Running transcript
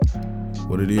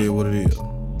What it is.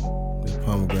 This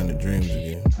Pomegranate Dreams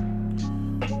again.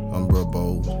 I'm Bro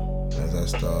Bold as I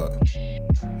start.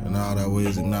 And all that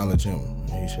ways acknowledge him.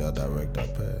 He shall direct our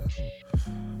path.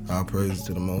 All praises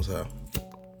to the Most High.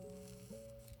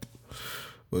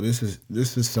 Well, this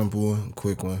is simple and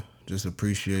quick one. Just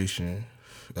appreciation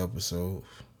episode.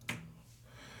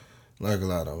 Like a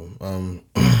lot of them.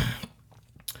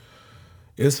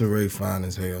 Issa Rae fine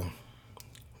as hell.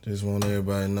 Just want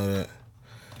everybody to know that.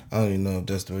 I don't even know if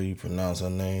that's the way you pronounce her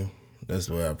name. That's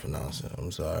the way I pronounce it.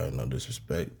 I'm sorry, no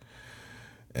disrespect.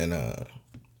 And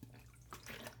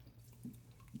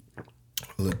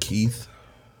Lakeith,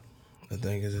 I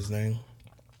think is his name.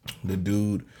 The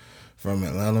dude from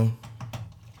Atlanta.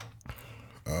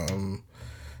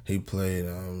 He played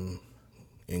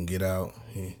in Get Out.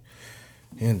 He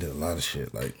did a lot of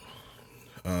shit like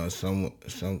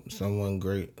someone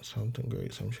great, something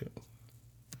great, some shit.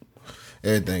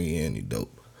 Everything he in, he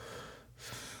dope.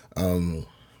 I'm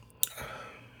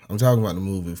talking about the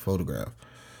movie Photograph.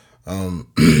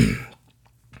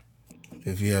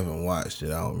 If you haven't watched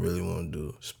it, I don't really want to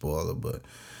do a spoiler, but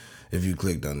if you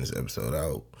clicked on this episode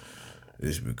out,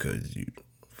 it's because you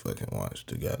fucking watched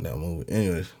the goddamn movie.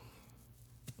 Anyways,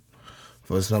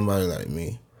 for somebody like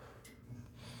me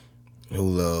who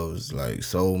loves like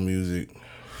soul music,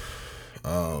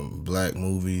 black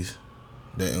movies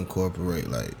that incorporate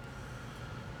like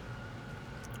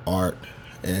art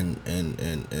and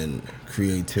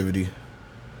creativity,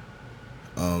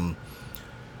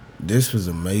 this was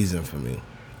amazing for me.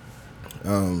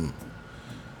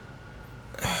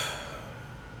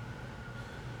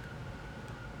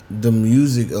 The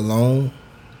music alone,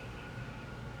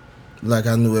 like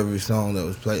I knew every song that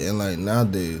was played, and like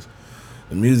nowadays,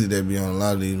 the music that be on a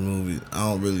lot of these movies,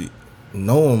 I don't really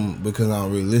know them because I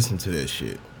don't really listen to that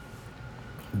shit.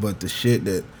 But the shit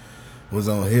that was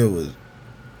on here was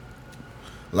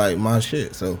like my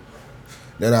shit, so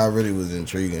that already was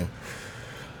intriguing.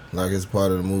 Like it's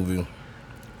part of the movie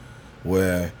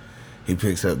where he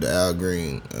picks up the Al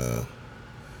Green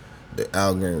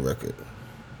record,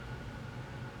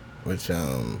 which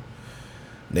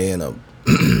they end up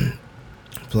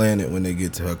playing it when they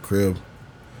get to her crib,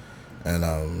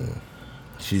 and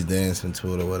she's dancing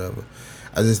to it or whatever.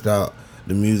 I just thought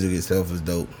the music itself was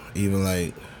dope. Even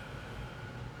like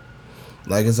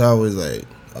it's always like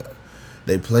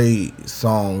they play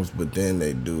songs, but then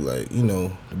they do like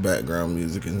the background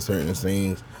music in certain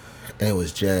scenes, and it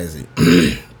was jazzy.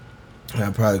 I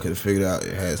probably could have figured out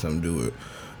it had something to do with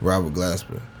Robert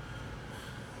Glasper.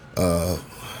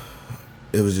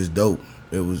 It was just dope.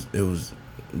 It was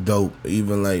dope.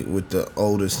 Even like with the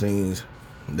older scenes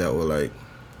that were like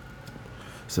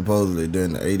supposedly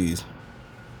during the 80s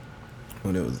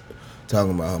when it was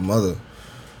talking about her mother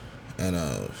and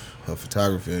her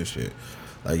photography and shit.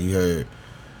 Like you heard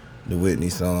the Whitney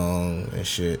song and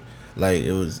shit. Like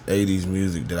it was 80s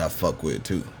music that I fuck with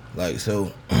too. Like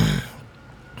so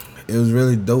it was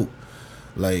really dope.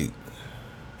 Like,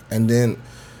 and then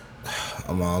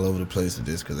I'm all over the place with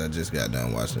this because I just got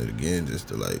done watching it again just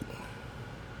to like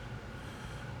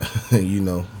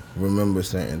remember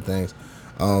certain things.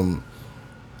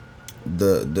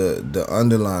 The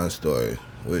underlying story,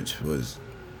 which was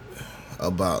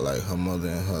about like her mother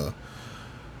and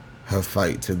her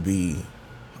fight to be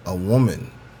a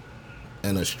woman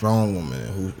and a strong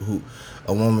woman who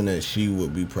a woman that she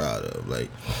would be proud of. Like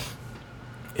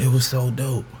it was so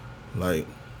dope. Like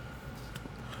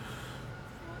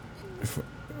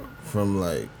from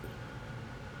like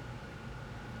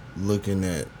looking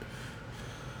at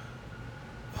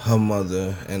her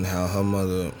mother and how her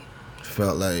mother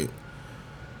felt like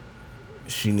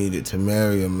she needed to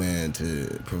marry a man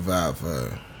to provide for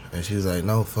her, and she's like,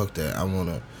 no, fuck that. I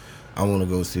wanna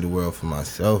go see the world for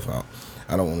myself. I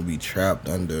don't want to be trapped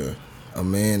under a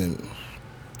man and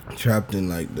trapped in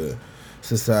like the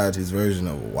society's version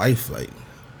of a wife. Like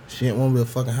she didn't want to be a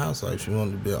fucking housewife. She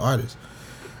wanted to be an artist,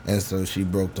 and so she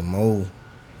broke the mold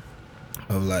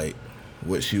of like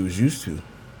what she was used to,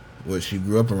 what she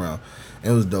grew up around.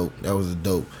 It was dope. That was a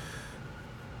dope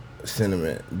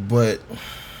sentiment. But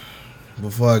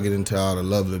before I get into all the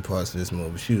lovely parts of this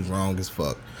movie, she was wrong as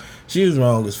fuck. She was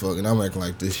wrong as fuck, and I'm acting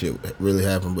like this shit really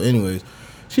happened. But anyways,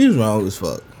 she was wrong as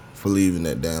fuck for leaving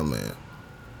that damn man.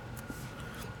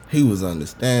 He was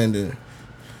understanding.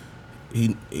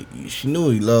 She knew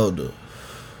he loved her.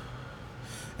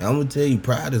 And I'm gonna tell you,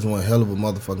 pride is one hell of a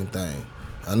motherfucking thing.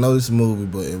 I know it's a movie,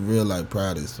 but in real life,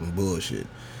 pride is some bullshit.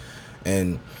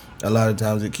 And a lot of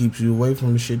times it keeps you away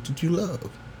from the shit that you love.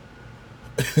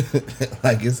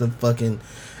 Like it's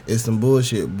some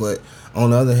bullshit. But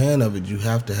on the other hand of it, you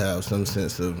have to have some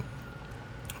sense of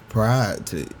pride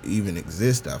to even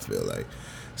exist. I feel like,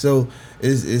 so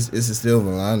it's a silver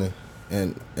lining,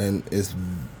 and it's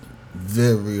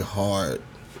very hard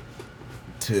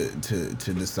to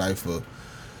decipher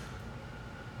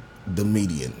the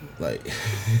median. Like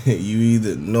you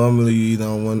either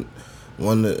on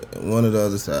one of the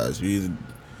other sides.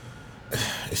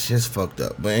 It's just fucked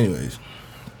up. But anyways,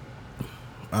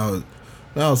 I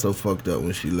was so fucked up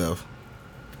when she left.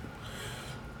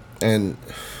 And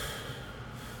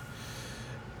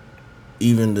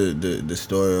even the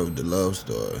story of the love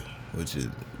story, which is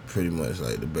pretty much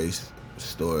like the base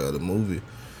story of the movie,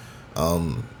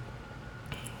 man,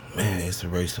 Issa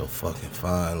Rae's so fucking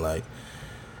fine. Like,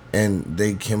 and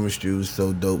their chemistry was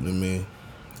so dope to me.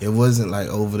 It wasn't like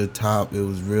over the top. It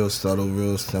was real subtle,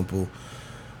 real simple,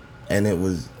 and it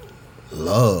was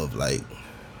love, like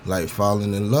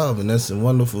falling in love, and that's a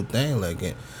wonderful thing. Like,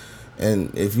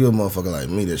 and if you're a motherfucker like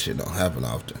me, that shit don't happen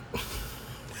often.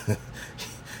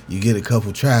 You get a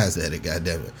couple tries at it,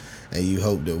 goddammit, and you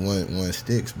hope that one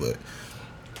sticks. But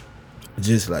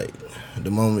just like the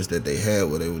moments that they had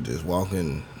where they were just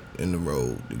walking in the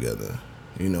road together,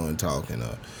 you know, and talking.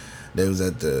 They was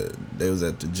at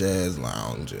the jazz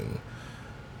lounge, and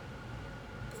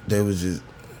they was just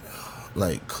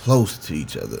like close to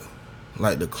each other,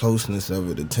 like the closeness of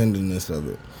it, the tenderness of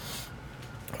it.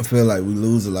 I feel like we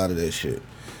lose a lot of that shit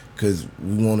because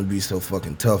we want to be so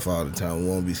fucking tough all the time. We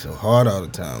want to be so hard all the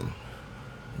time.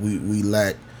 We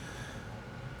lack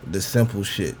the simple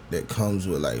shit that comes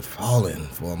with like falling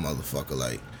for a motherfucker.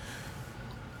 Like,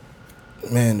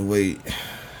 man, the way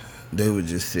they would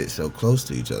just sit so close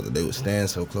to each other, they would stand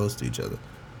so close to each other,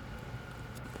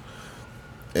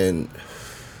 and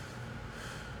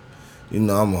you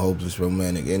know I'm a hopeless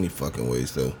romantic any fucking way,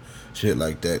 so shit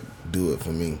like that do it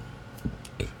for me.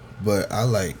 But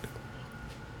I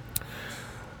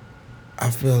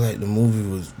feel like the movie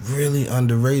was really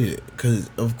underrated because,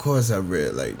 of course, I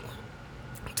read like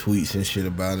tweets and shit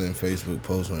about it and Facebook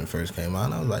posts when it first came out,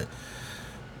 and I was like,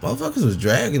 motherfuckers was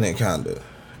dragging it kinda,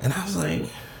 and I was like,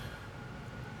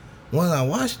 when I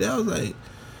watched it, I was like,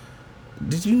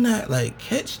 did you not like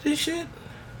catch this shit?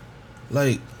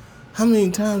 Like, how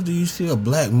many times do you see a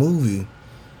black movie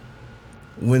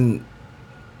when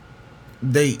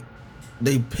they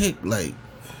pick like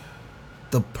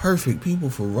the perfect people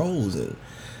for roles, and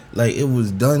like it was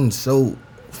done so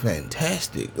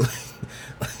fantastic.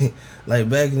 like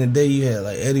back in the day, you had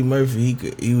like Eddie Murphy.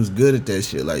 He was good at that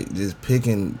shit. Like just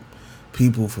picking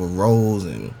people for roles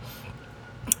and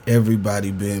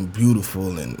everybody being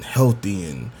beautiful and healthy,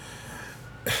 and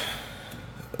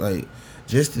like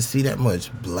just to see that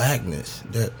much blackness,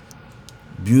 that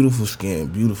beautiful skin,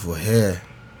 beautiful hair,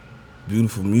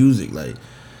 beautiful music, like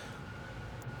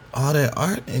all that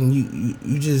art, and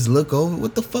you just look over.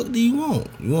 What the fuck do you want?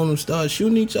 You want them to start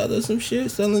shooting each other or some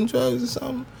shit, selling drugs or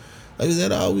something? Like, is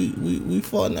that all we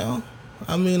fought now?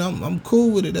 I mean, I'm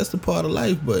cool with it. That's the part of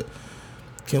life. But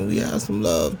can we have some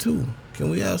love too? Can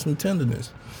we have some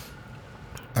tenderness?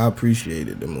 I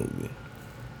appreciated the movie.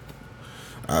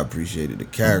 I appreciated the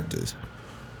characters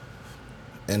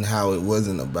and how it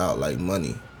wasn't about like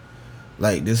money.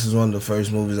 Like, this is one of the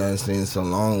first movies I've seen in so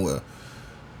long where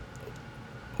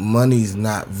money's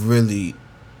not really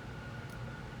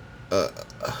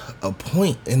a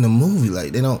point in the movie.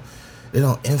 Like, they don't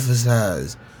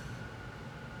emphasize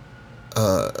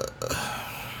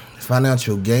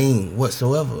financial gain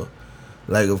whatsoever.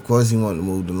 Like, of course he wanted to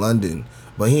move to London,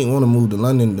 but he didn't want to move to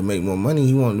London to make more money.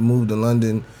 He wanted to move to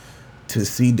London to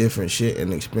see different shit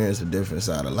and experience a different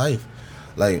side of life.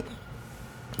 Like,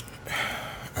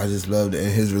 I just loved it.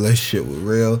 And his relationship with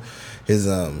Real, his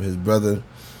brother,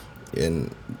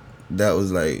 and that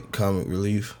was like comic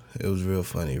relief. It was real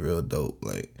funny, real dope.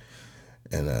 Like,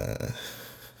 and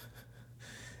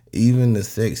even the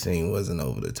sex scene wasn't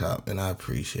over the top, and I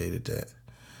appreciated that.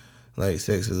 Like,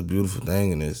 sex is a beautiful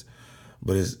thing in this,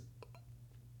 but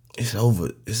it's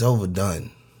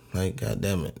overdone. Like,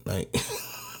 goddamn it. Like,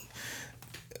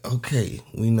 okay,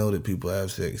 we know that people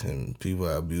have sex and people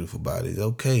have beautiful bodies.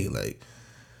 Okay, like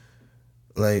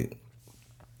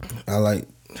I like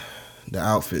the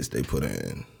outfits they put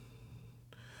in.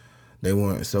 They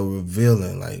weren't so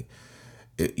revealing. Like,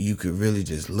 you could really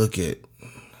just look at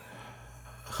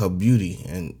her beauty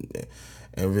and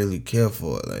really care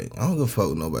for it. Like, I don't give a fuck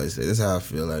what nobody say. That's how I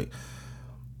feel. Like,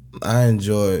 I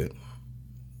enjoy,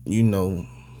 you know,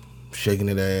 shaking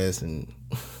that ass and,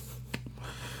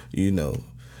 you know,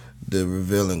 the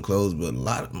revealing clothes, but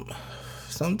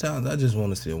sometimes I just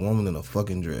want to see a woman in a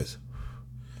fucking dress.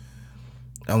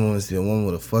 I want to see a woman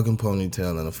with a fucking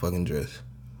ponytail and a fucking dress.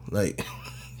 Like,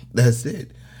 that's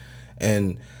it.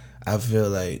 And I feel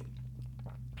like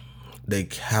they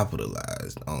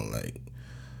capitalized on like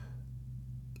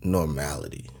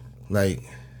normality. Like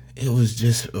it was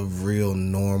just a real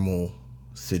normal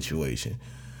situation.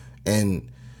 And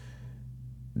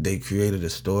they created a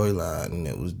storyline and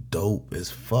it was dope as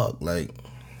fuck. Like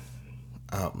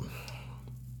I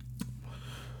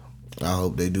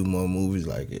hope they do more movies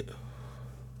like it.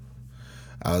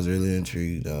 I was really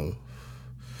intrigued.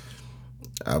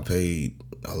 I paid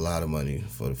a lot of money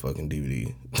for the fucking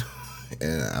DVD.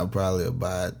 And I'll probably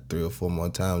buy it 3 or 4 more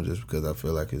times just because I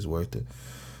feel like it's worth it.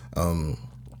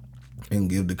 And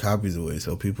give the copies away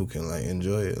so people can like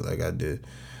enjoy it like I did.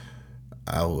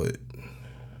 I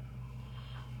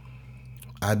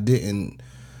didn't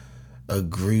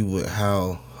agree with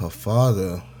how her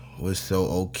father was so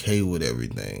okay with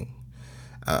everything.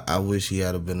 I wish he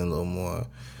had been a little more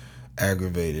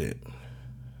aggravated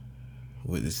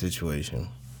with the situation.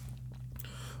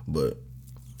 But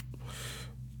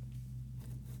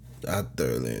I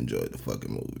thoroughly enjoyed the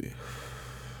fucking movie.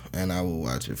 And I will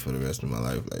watch it for the rest of my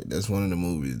life. Like that's one of the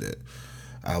movies that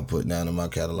I'll put down in my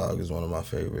catalog as one of my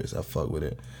favorites. I fuck with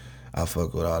it. I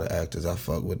fuck with all the actors. I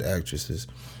fuck with the actresses.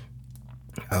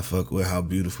 I fuck with how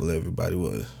beautiful everybody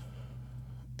was.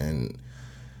 And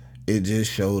it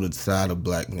just showed a side of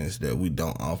blackness that we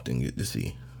don't often get to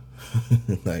see.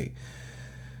 Like,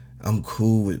 I'm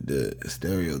cool with the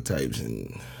stereotypes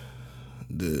and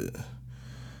the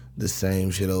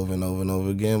same shit over and over and over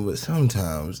again, but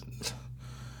sometimes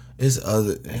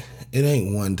it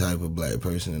ain't one type of black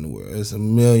person in the world. It's a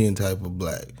million type of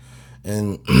black.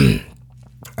 And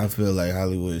I feel like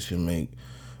Hollywood should make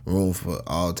room for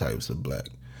all types of black.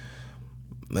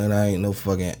 And I ain't no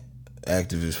fucking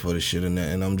activist for the shit and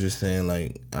that. And I'm just saying,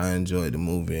 like, I enjoyed the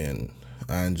movie and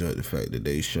I enjoyed the fact that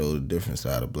they showed a different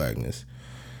side of blackness.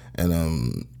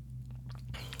 And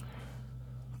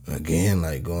again,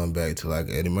 like going back to like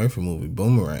Eddie Murphy movie,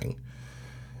 Boomerang,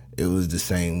 it was the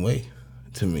same way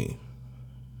to me.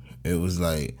 It was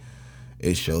like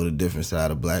it showed a different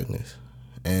side of blackness.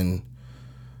 And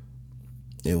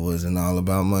it wasn't all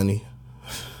about money.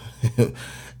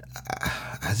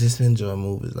 I just enjoy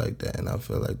movies like that, and I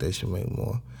feel like they should make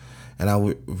more. And I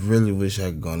really wish I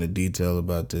could go into detail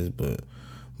about this, but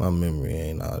my memory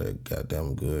ain't all that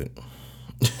goddamn good.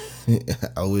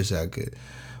 I wish I could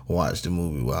watch the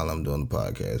movie while I'm doing the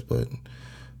podcast, but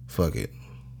fuck it.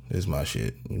 It's my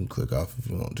shit. You can click off if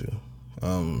you want to.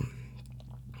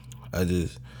 I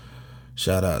just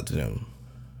shout out to them.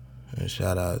 And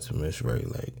shout out to Miss Ray.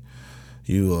 Like,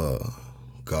 you are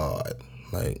God.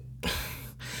 Like,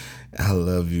 I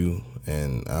love you,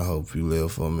 and I hope you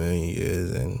live for 1,000,000 years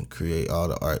and create all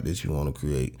the art that you want to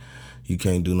create. You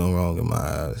can't do no wrong in my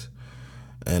eyes.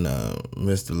 And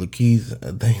Mr. Lakeith,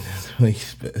 I think that's what you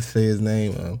say his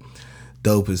name.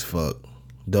 Dope as fuck.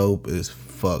 Dope as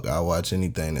fuck. I watch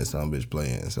anything that some bitch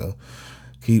playing. So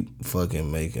keep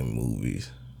fucking making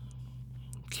movies.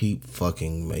 Keep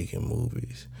fucking making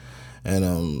movies.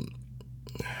 And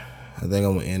I think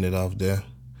I'm gonna end it off there.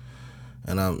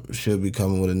 And I should be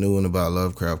coming with a new one about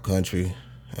Lovecraft Country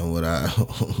and what I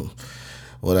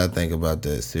what I think about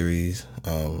that series.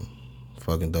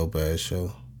 Fucking dope ass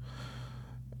show.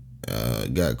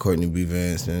 Got Courtney B.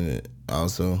 Vance in it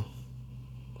also.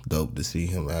 Dope to see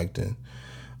him acting.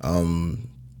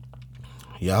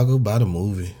 Y'all go buy the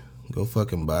movie. Go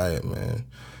fucking buy it, man.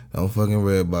 Don't fucking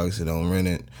Redbox it. Don't rent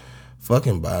it.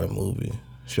 Fucking buy the movie.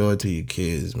 Show it to your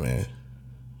kids, man.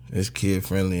 It's kid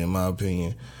friendly in my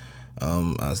opinion.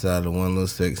 Outside of the one little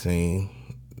sex scene,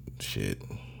 shit,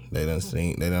 they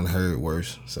done heard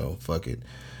worse. So fuck it.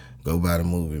 Go buy the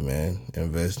movie, man.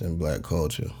 Invest in black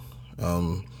culture.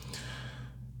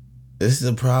 This is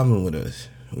a problem with us.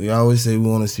 We always say we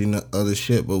want to see other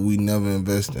shit, but we never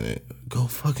invest in it. Go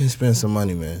fucking spend some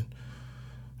money, man.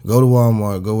 Go to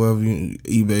Walmart, go wherever you,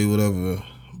 eBay, whatever.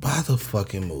 Buy the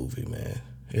fucking movie, man.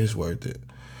 It's worth it.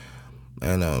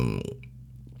 And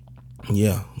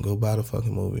yeah, go buy the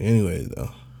fucking movie. Anyways,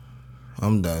 though,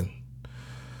 I'm done.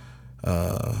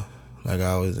 Like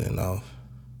I always end off.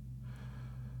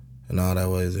 In all that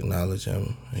ways acknowledge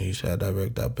him, and he shall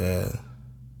direct our path.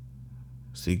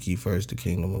 Seek ye first the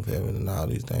kingdom of heaven, and all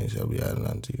these things shall be added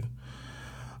unto you.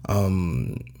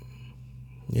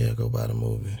 Yeah, go buy the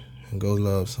movie and go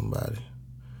love somebody.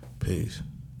 Peace.